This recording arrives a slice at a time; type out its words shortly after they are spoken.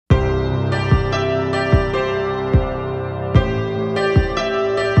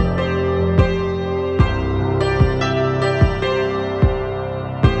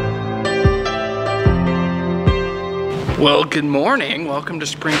Well, good morning. Welcome to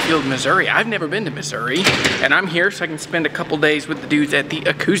Springfield, Missouri. I've never been to Missouri, and I'm here so I can spend a couple days with the dudes at the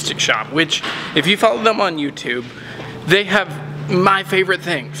Acoustic shop, which, if you follow them on YouTube, they have my favorite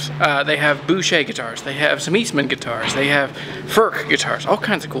things. They have Boucher guitars, they have some Eastman guitars, they have Firk guitars, all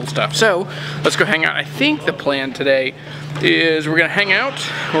kinds of cool stuff. So, let's go hang out. I think the plan today is we're gonna hang out,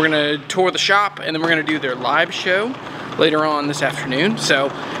 we're gonna tour the shop, and then we're gonna do their live show later on this afternoon. So,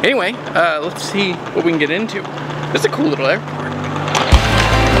 anyway, let's see what we can get into. It's a cool little airport.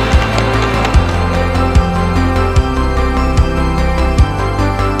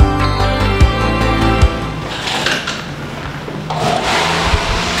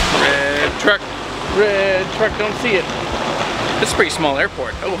 Red truck, don't see it. It's a pretty small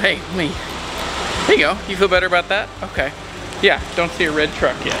airport. Oh, hey, there you go. You feel better about that? Okay. Yeah, don't see a red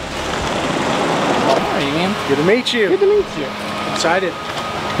truck yet. Hi, man. Good to meet you. Good to meet you. Excited.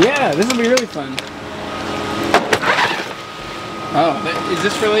 Yeah, this will be really fun. Oh, is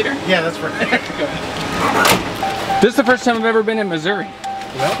this for later? Yeah, that's for This is the first time I've ever been in Missouri.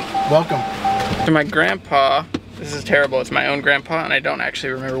 Well, welcome. To my grandpa, this is terrible, it's my own grandpa, and I don't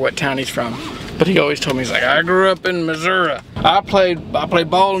actually remember what town he's from. But he always told me, he's like, I grew up in Missouri. I played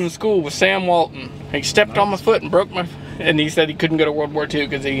ball in school with Sam Walton. He stepped on my foot and broke my, and he said he couldn't go to World War II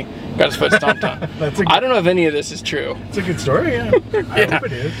because he got his foot stomped on. I don't know if any of this is true. It's a good story, yeah. I hope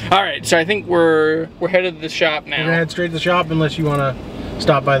it is. All right, so I think we're headed to the shop now. We're gonna head straight to the shop unless you want to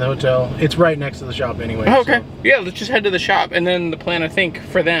stop by the hotel. It's right next to the shop anyway. Oh, okay. So. Yeah, let's just head to the shop, and then the plan I think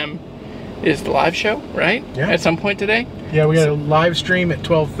for them is the live show, right? Yeah. At some point today. Yeah, we got a live stream at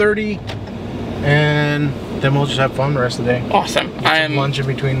 12:30, and then we'll just have fun the rest of the day. Awesome. I am lunch in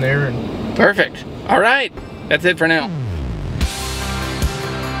between there and. Perfect. All right, that's it for now.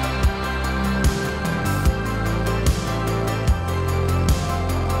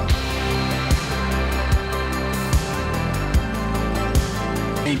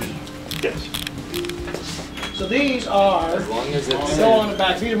 Yes. So these are, as long as it's go on the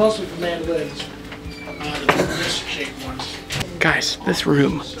back, these are mostly for mandolins. This shaped ones. Guys, this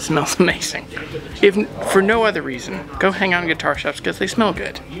room smells amazing. If for no other reason, go hang out in guitar shops because they smell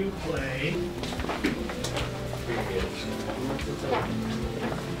good. You play.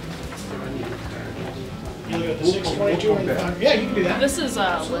 You look at the 622 and yeah, you can do that. This is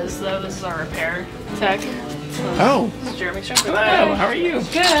Liz, though. This is our repair tech. Oh. This is Jeremy Shoppe. Hello, how are you?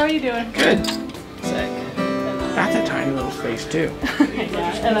 Good, how are you doing? Good. Sick. That's a tiny little space too.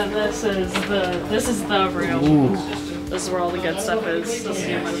 Yeah, and then this is the room. Ooh. This is where all the good stuff is. This is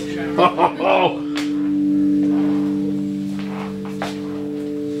your money.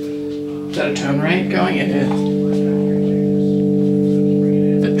 Is that a tone rate going? It is.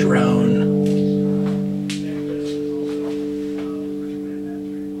 The drone.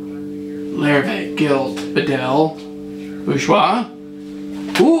 Lervet, Guild, Bedell, Bourgeois.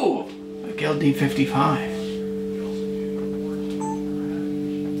 Ooh, a Guild D55.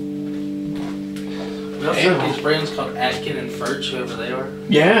 We also have these brands called Atkin and Furch, whoever they are.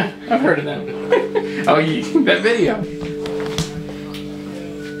 Yeah, I've heard of them. Oh, that video.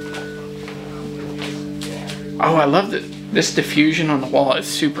 Oh, I love that. This diffusion on the wall is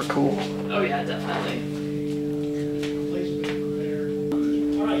super cool. Oh yeah, definitely.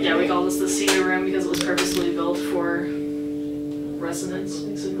 Yeah, we call this the cedar room because it was purposely built for residents,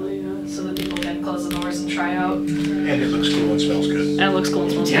 basically, so that people can close the doors and try out. And it looks cool and smells good. And it looks cool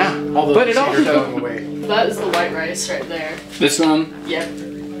and smells good. Yeah, Although but it also. away. That is the white rice right there. This one. Yep.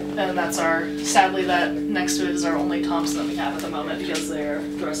 And that's sadly that next to it is our only Thompson that we have at the moment because the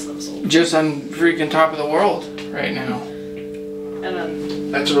rest of them sold. Just on freaking top of the world right now. And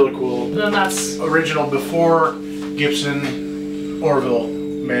then. That's really cool. Then that's. Original before Gibson Orville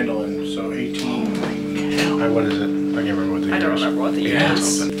mandolin, so 18. What is it? I can't remember what the year is. I don't remember what the year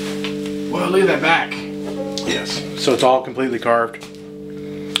is. Well, look at that back. Yes. So it's all completely carved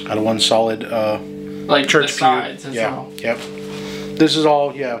out of one solid Like church the sides as yeah. well. Yep. This is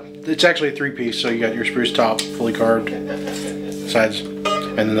all, yeah. It's actually a three-piece, so you got your spruce top fully carved, sides,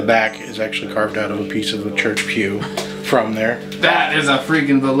 and then the back is actually carved out of a piece of a church pew from there. That is a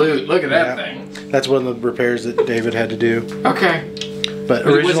freaking volute. Look at that thing. That's one of the repairs that David had to do. Okay. But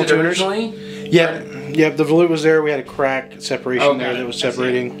Was original it tuners. originally? Yeah, yeah. The volute was there. We had a crack separation there that was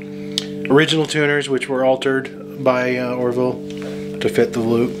separating. Original tuners, which were altered by Orville to fit the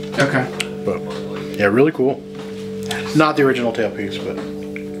volute. Okay. But yeah, really cool. Not the original tailpiece, but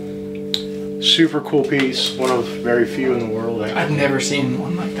super cool piece. One of very few in the world. I've never seen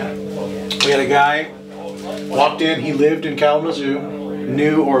one like that. We had a guy walked in. He lived in Kalamazoo,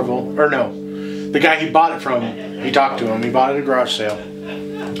 knew Orville, or no, the guy he bought it from. He talked to him. He bought it at a garage sale.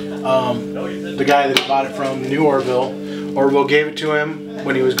 The guy that he bought it from knew Orville, Orville gave it to him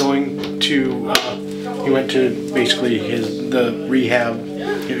when he was going to, he went to basically the rehab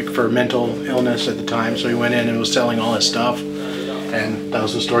for mental illness at the time, so he went in and was selling all his stuff, and that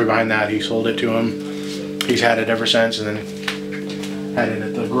was the story behind that. He sold it to him. He's had it ever since, and then had it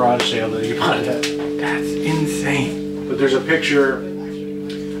at the garage sale that he bought it at. That's insane. But there's a picture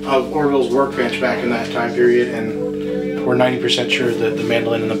of Orville's workbench back in that time period, and we're 90% sure that the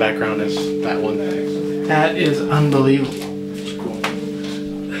mandolin in the background is that one. That is unbelievable.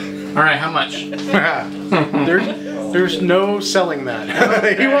 All right, how much? There's no selling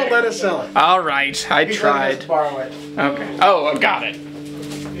that. He won't let us sell it. All right, I tried. Borrow it. Okay. Oh, I got it.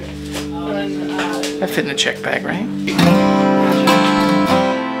 That fit in the check bag, right?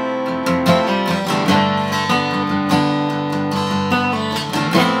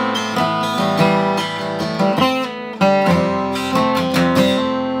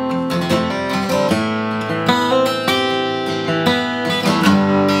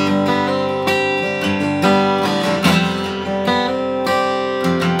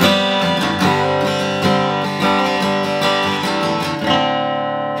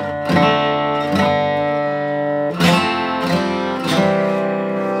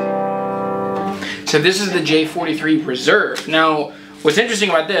 So this is the J43 Reserve. Now, what's interesting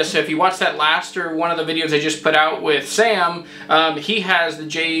about this, so if you watch that last or one of the videos I just put out with Sam, he has the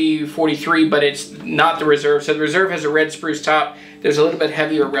J43, but it's not the Reserve. So the Reserve has a red spruce top. There's a little bit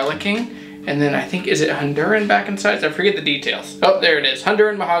heavier relicking. And then I think, is it Honduran back and sides? I forget the details. Oh, there it is.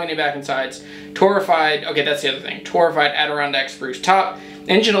 Honduran mahogany back and sides. Torrefied, okay, that's the other thing. Torrefied Adirondack spruce top.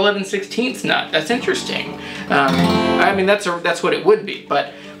 Engine 11/16 nut. That's interesting. I mean, that's what it would be,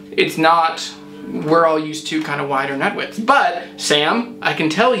 but it's not. We're all used to kind of wider nut widths. But, Sam, I can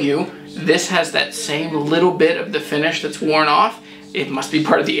tell you, this has that same little bit of the finish that's worn off. It must be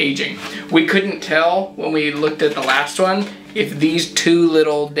part of the aging. We couldn't tell when we looked at the last one if these two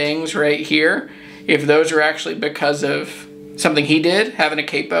little dings right here, if those are actually because of something he did, having a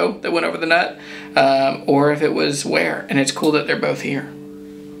capo that went over the nut, or if it was wear. And it's cool that they're both here.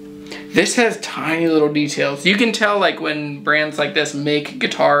 This has tiny little details. You can tell, like, when brands like this make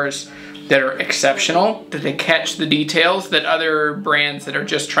guitars that are exceptional, that they catch the details that other brands that are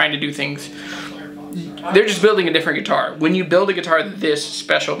just trying to do things, they're just building a different guitar. When you build a guitar this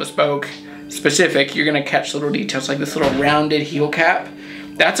special, bespoke, specific, you're gonna catch little details like this little rounded heel cap.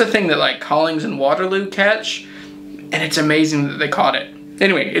 That's a thing that like Collings and Waterloo catch, and it's amazing that they caught it.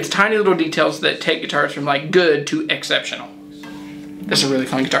 Anyway, it's tiny little details that take guitars from like good to exceptional. This is a really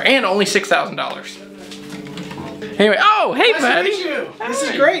fun guitar, and only $6,000. Anyway, oh, hey, Nice buddy. to meet you. This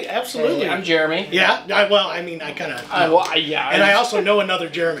is great, absolutely. Hey, I'm Jeremy. Yeah, well, I mean, I kind of. Well, yeah. And I also know another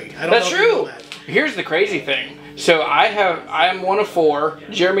Jeremy. I don't That's know if you know true. that. Here's the crazy thing. So I'm one of four: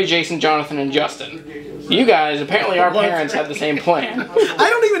 Jeremy, Jason, Jonathan, and Justin. You guys, apparently our parents had the same plan. I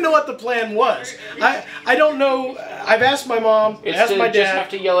don't even know what the plan was. I don't know. I've asked my mom, asked my It's to just dad. have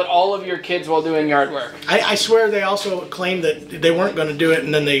to yell at all of your kids while doing yard work. I swear they also claimed that they weren't going to do it,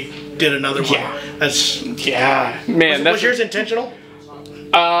 and then they did another one. Yeah. That's Yeah, man. was yours intentional?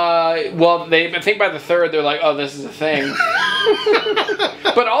 Well, I think by the third they're like, oh, this is a thing.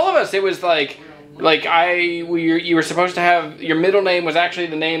 But all of us, it was like you were supposed to have, your middle name was actually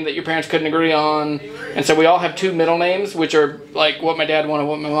the name that your parents couldn't agree on, and so we all have two middle names, which are like what my dad wanted,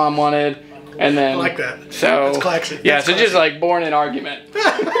 what my mom wanted, and then I like that. So That's classic. Yeah, That's so classic. just like born in argument.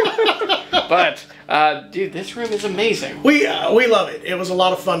 But dude, this room is amazing. We love it. It was a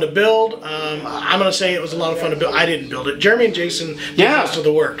lot of fun to build. I'm gonna say it was a lot of fun to build. I didn't build it. Jeremy and Jason did most of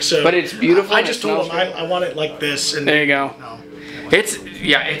the work. So, but it's beautiful. I just told them I want it like this. And there you go. No.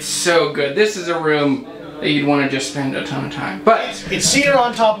 It's so good. This is a room that you'd want to just spend a ton of time. But it's cedar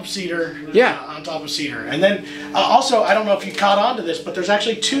on top of cedar. Yeah. On top of cedar. And then also, I don't know if you caught on to this, but there's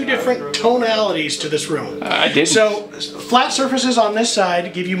actually two different tonalities to this room. I did. So flat surfaces on this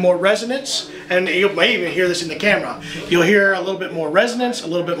side give you more resonance, and you may even hear this in the camera. You'll hear a little bit more resonance, a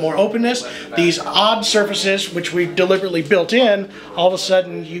little bit more openness. These odd surfaces, which we deliberately built in, all of a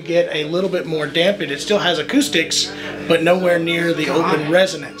sudden you get a little bit more dampened. It still has acoustics, but nowhere near the open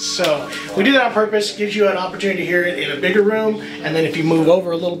resonance. So we do that on purpose. Gives you an opportunity to hear it in a bigger room, and then if you move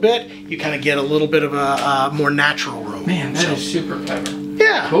over a little bit, you kind of get a little bit of a more natural room. Man, that is super clever.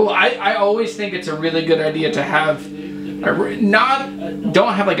 Yeah. Cool. I always think it's a really good idea to have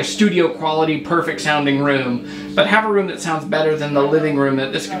don't have like a studio quality perfect sounding room, but have a room that sounds better than the living room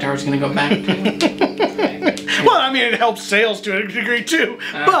that this guitar is going to go back to. Well, I mean, it helps sales to a degree too,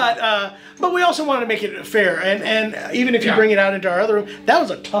 but we also wanted to make it fair, and even if you bring it out into our other room, that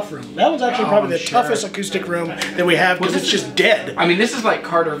was a tough room. That was actually probably the toughest acoustic room that we have because it's just dead. I mean, this is like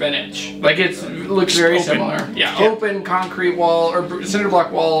Carter vintage. Like it looks very similar. Yeah, open concrete wall or cinder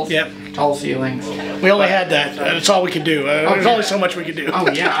block walls. Yep. Tall ceilings. We only had that. That's all we could do. There's only so much we could do. Oh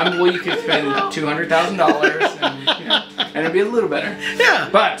yeah. I mean, well, you could spend $200,000 and it'd be a little better. Yeah.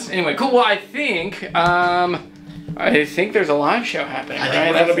 But anyway, cool. Well, I think the's a live show happening. I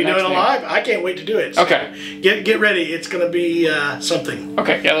think we're going to be doing a live. I can't wait to do it. So okay. Get ready. It's going to be something.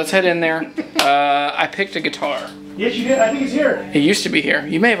 Okay. Yeah. Let's head in there. I picked a guitar. Yes, you did. I think it's here. It used to be here.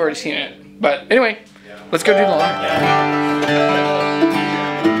 You may have already seen it. But anyway, let's go do the live.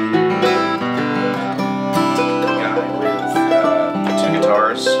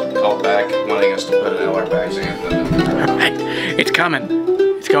 Called back wanting us to put an LR bags in. Alright, it's coming.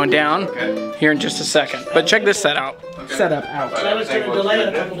 It's going down here in just a second. But check this set out. Setup out. That was going to delay it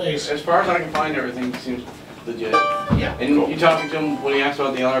a couple days. As far as I can find, everything seems legit. Yeah. And you talking to him when he asked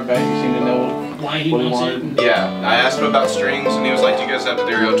about the LR bag, you seem to know why he what he wants wanted. it. Yeah, I asked him about strings, and he was like, "Do you guys have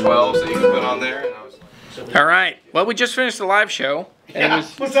stereo 12s that you can put on there?" And I was like, All right. Well, we just finished the live show. And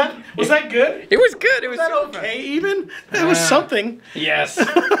Was that good? It was good. It was that okay even? It was something. Yes.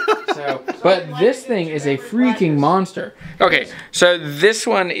 But this thing is a freaking monster. Okay, so this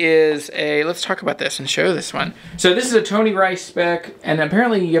one is a, let's talk about this and show this one. So this is a Tony Rice spec, and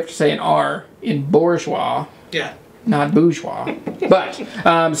apparently you have to say an R in bourgeois. Yeah. Not bourgeois.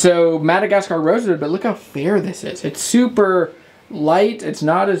 But, so Madagascar rosewood, but look how fair this is. It's super light. It's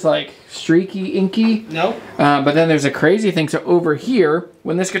not as like streaky, inky. No. But then there's a crazy thing. So over here,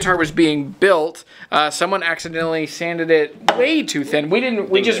 when this guitar was being built, someone accidentally sanded it way too thin.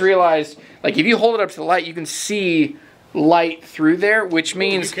 We just realized, like, if you hold it up to the light, you can see light through there, which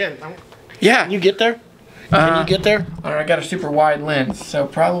means... You can. Yeah. Can you get there? Can you get there? All right, I got a super wide lens, so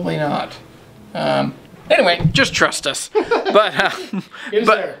probably not. Anyway, just trust us. But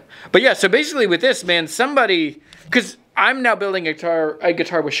yeah, so basically with this, man, somebody... Because I'm now building a guitar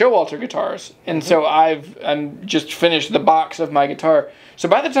with Showalter guitars, and so I'm just finished the box of my guitar. So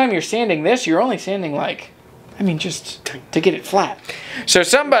by the time you're sanding this, you're only sanding like, I mean, just to get it flat. So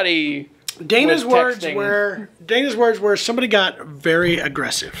somebody Dana's words were somebody got very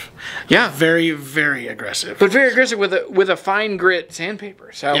aggressive. Yeah, very, very aggressive. But very aggressive with a fine grit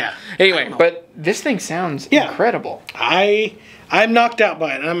sandpaper. So yeah, anyway, but this thing sounds incredible. I'm knocked out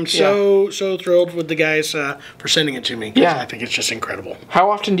by it. I'm so thrilled with the guys for sending it to me. Yeah. I think it's just incredible. How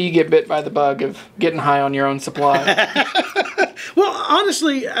often do you get bit by the bug of getting high on your own supply? Well,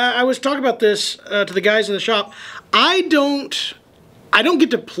 honestly, I was talking about this to the guys in the shop. I don't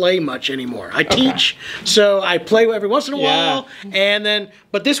get to play much anymore. I teach, so I play every once in a while, and then,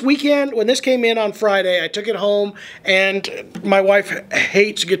 but this weekend, when this came in on Friday, I took it home, and my wife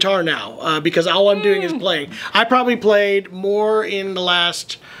hates guitar now, because all I'm doing is playing. I probably played more in the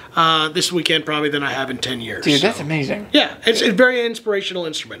last, this weekend probably than I have in 10 years. Dude, that's amazing. Yeah, it's a very inspirational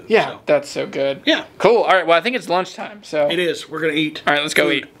instrument. Yeah, so. That's so good. Yeah. Cool, all right, well, I think it's lunchtime, so. It is, we're gonna eat. All right, let's go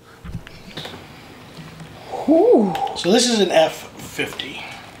eat. Ooh. So this is an F50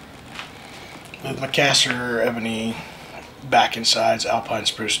 with Macassar ebony back and sides, alpine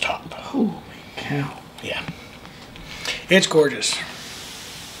spruce top. Holy cow. Yeah. It's gorgeous.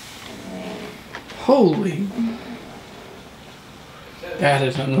 Holy. That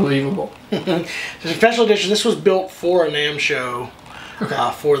is unbelievable. It's a special edition. This was built for a NAMM show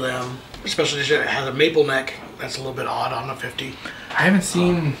for them. Special edition. It has a maple neck. That's a little bit odd on a 50. I haven't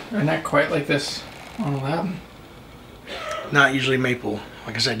seen a neck quite like this on a Loudon. Not usually maple.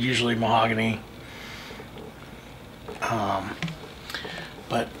 Like I said, usually mahogany.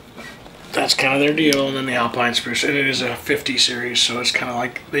 But that's kind of their deal. And then the alpine spruce. And it is a 50 series, so it's kind of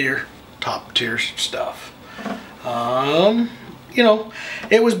like their top tier stuff. You know,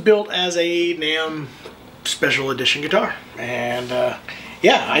 it was built as a NAMM special edition guitar. And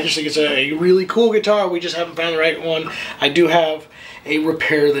yeah, I just think it's a really cool guitar. We just haven't found the right one. I do have a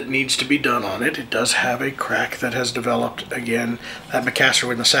repair that needs to be done on it. It does have a crack that has developed again. That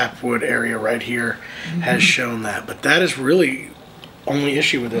Macassar in the sapwood area right here has shown that. But that is really only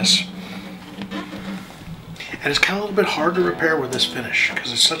issue with this. And it's kind of a little bit hard to repair with this finish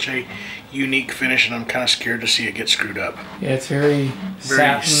because it's such a unique finish, and I'm kind of scared to see it get screwed up. Yeah, it's very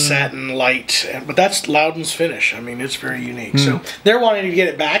satin light, but that's Loudon's finish. I mean, it's very unique. So they're wanting to get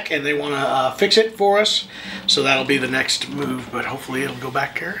it back, and they want to fix it for us. So that'll be the next move, but hopefully it'll go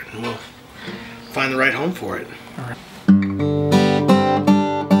back there, and we'll find the right home for it. All right.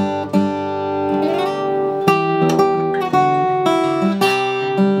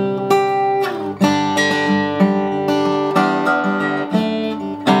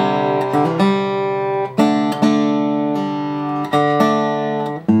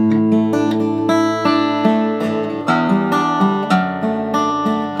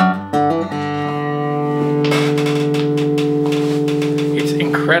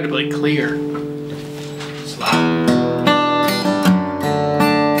 incredibly clear. It's loud.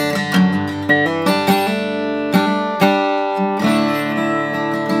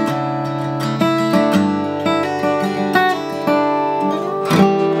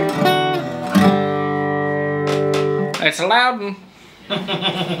 It's a loud one.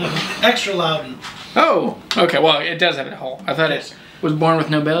 Extra loud one. Oh, okay. Well, it does have a hole. I thought it was born with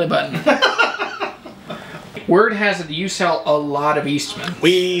no belly button. Word has it that you sell a lot of Eastmans.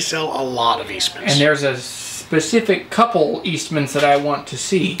 We sell a lot of Eastmans. And there's a specific couple Eastmans that I want to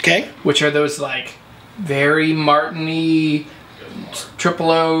see. Okay. Which are those like very Martin-y,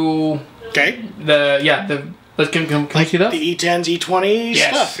 triple O. Okay. Let's can we see those? The E10s, E20s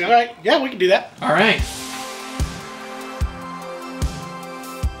stuff. All right. Yeah, we can do that. All right.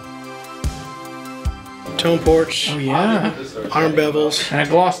 Tone ports. Oh yeah. Arm bevels. And a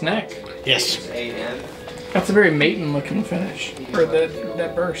gloss neck. Yes. That's a very maiden looking finish for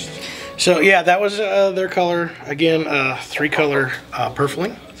that burst. So yeah, that was their color. Again, 3-color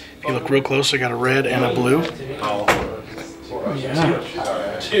purfling. If you look real close, they got a red and a blue. Oh yeah.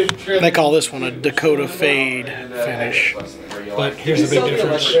 They call this one a Dakota Fade finish. But here's the big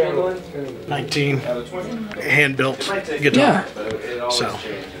difference. 19 hand built guitar. Yeah. So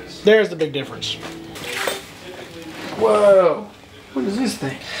there's the big difference. Whoa. What is this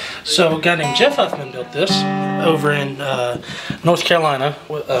thing? So a guy named Jeff Huffman built this over in North Carolina.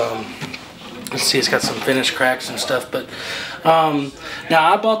 Let's see, it's got some finish cracks and stuff. But now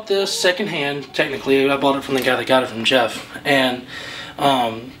I bought this secondhand. Technically, I bought it from the guy that got it from Jeff. And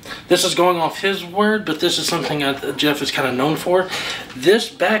this is going off his word, but this is something that Jeff is kind of known for. This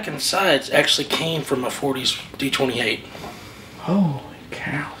back and sides actually came from a 40s D28. Holy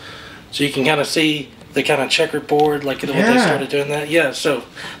cow. So you can kind of see the kind of checkerboard, like the way they started doing that. Yeah, so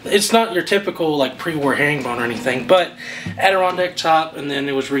it's not your typical like pre-war herringbone or anything, but Adirondack top, and then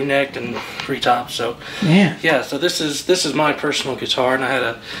it was re-necked and re-topped. So yeah, so this is my personal guitar, and I had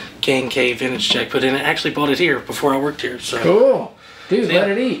a K&K vintage check put in it. I actually bought it here before I worked here. So cool, dude. So, let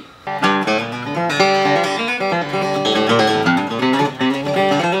it eat.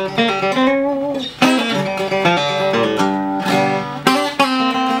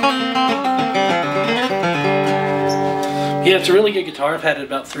 Yeah, it's a really good guitar. I've had it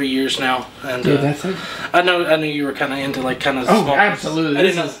about 3 years now, and dude, that's it. I knew you were kind of into like kind of. Oh, small absolutely. I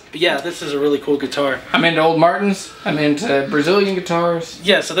didn't know, but yeah, this is a really cool guitar. I'm into old Martins. I'm into Brazilian guitars.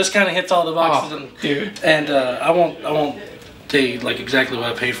 Yeah, so this kind of hits all the boxes, dude. And I won't tell you like exactly what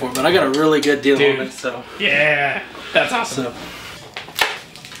I paid for it, but I got a really good deal on it. So yeah, that's awesome. So.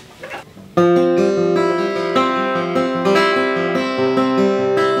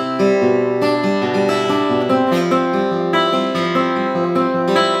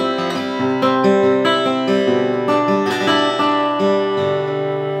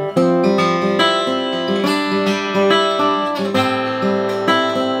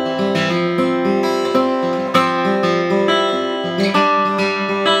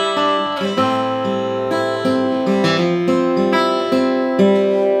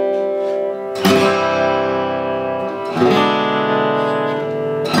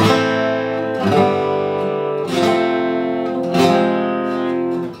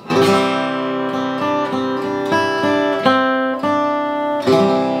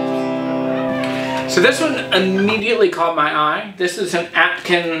 So this one immediately caught my eye. This is an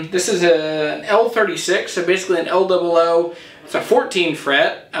Atkin, this is an L36, so basically an LOO. It's a 14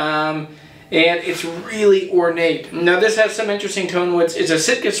 fret, and it's really ornate. Now this has some interesting tone woods. It's a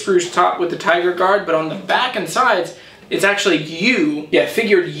Sitka spruce top with the tiger guard, but on the back and sides, it's actually U,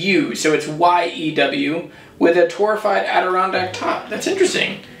 figured U, so it's Y-E-W, with a torrefied Adirondack top. That's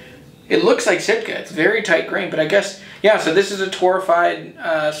interesting. It looks like Sitka. It's very tight grain, but I guess, yeah, so this is a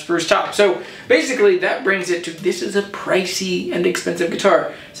torrefied spruce top. So basically that brings it to, this is a pricey and expensive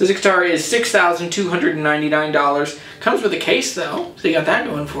guitar. So this guitar is $6,299. Comes with a case though, so you got that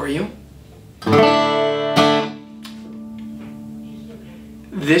going for you.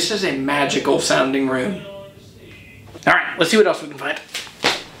 This is a magical sounding room. All right, let's see what else we can find.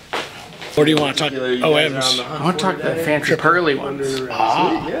 Or do you want to talk OMs? I want to talk the fancy pearly ones.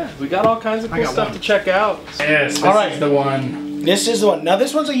 Ah. Yeah, we got all kinds of cool stuff to check out. Yes, this is the one. This is the one. Now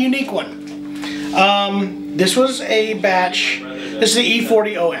this one's a unique one. This was a batch. This is the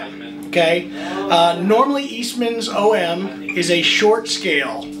E40 OM. Okay. Normally Eastman's OM is a short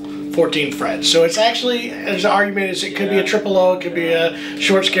scale 14 frets. So it's actually, there's an argument is it could be a triple O, it could be a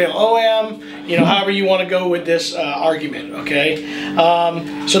short scale OM, you know, however you want to go with this argument, okay?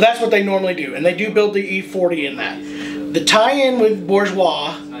 So that's what they normally do, and they do build the E40 in that. The tie-in with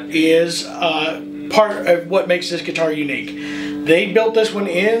Bourgeois is part of what makes this guitar unique. They built this one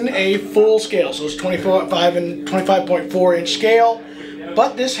in a full scale, so it's 25 and 25.4 inch scale.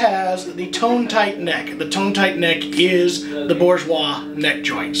 But this has the tone tight neck. The tone tight neck is the bourgeois neck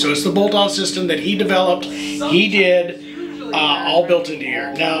joint. So it's the bolt-on system that he developed, he did, all built into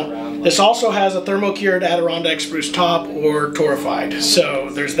here. Now, this also has a thermo-cured Adirondack spruce top or torrefied. So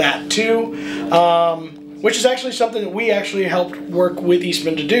there's that too, which is actually something that we actually helped work with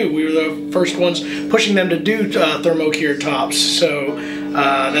Eastman to do. We were the first ones pushing them to do thermo-cured tops. So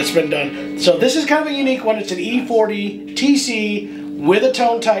that's been done. So this is kind of a unique one. It's an E40 TC with a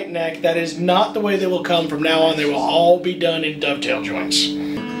tone tight neck. That is not the way they will come from now on. They will all be done in dovetail joints.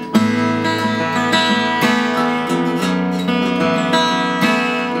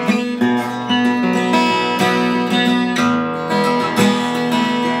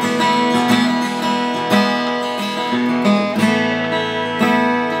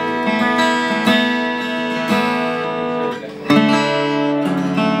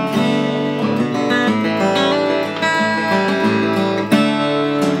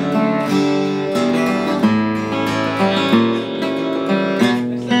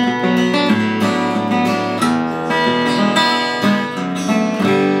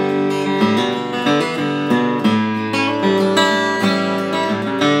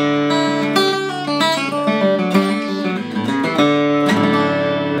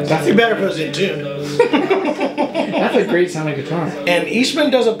 You better put it in tune. That's a great sounding guitar. And Eastman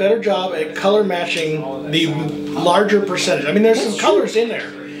does a better job at color matching the larger percentage. I mean, there's some colors in there,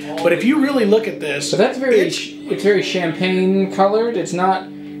 but if you really look at this, but that's very it's very champagne colored. It's not.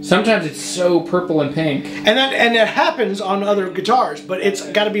 Sometimes it's so purple and pink. And that happens on other guitars, but it's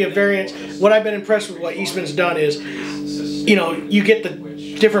got to be a variant. What I've been impressed with what Eastman's done is, you know, you get the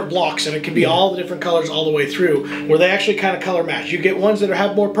different blocks and it can be all the different colors all the way through, where they actually kind of color match. You get ones that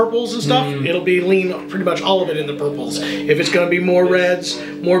have more purples and stuff, it'll be lean pretty much all of it in the purples. If it's going to be more reds,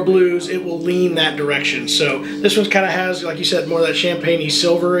 more blues, it will lean that direction. So this one kind of has, like you said, more of that champagne-y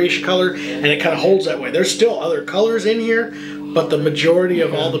silverish color, and it kind of holds that way. There's still other colors in here, but the majority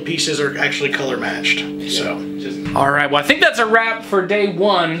of all the pieces are actually color matched. So, all right, well, I think that's a wrap for day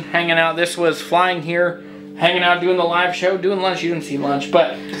one hanging out. This was flying here, hanging out, doing the live show, doing lunch. You didn't see lunch,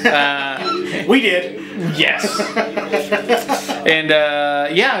 but we did. Yes. And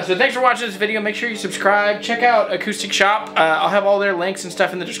yeah, so thanks for watching this video. Make sure you subscribe. Check out Acoustic Shoppe. I'll have all their links and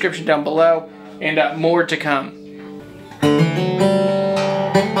stuff in the description down below, and more to come.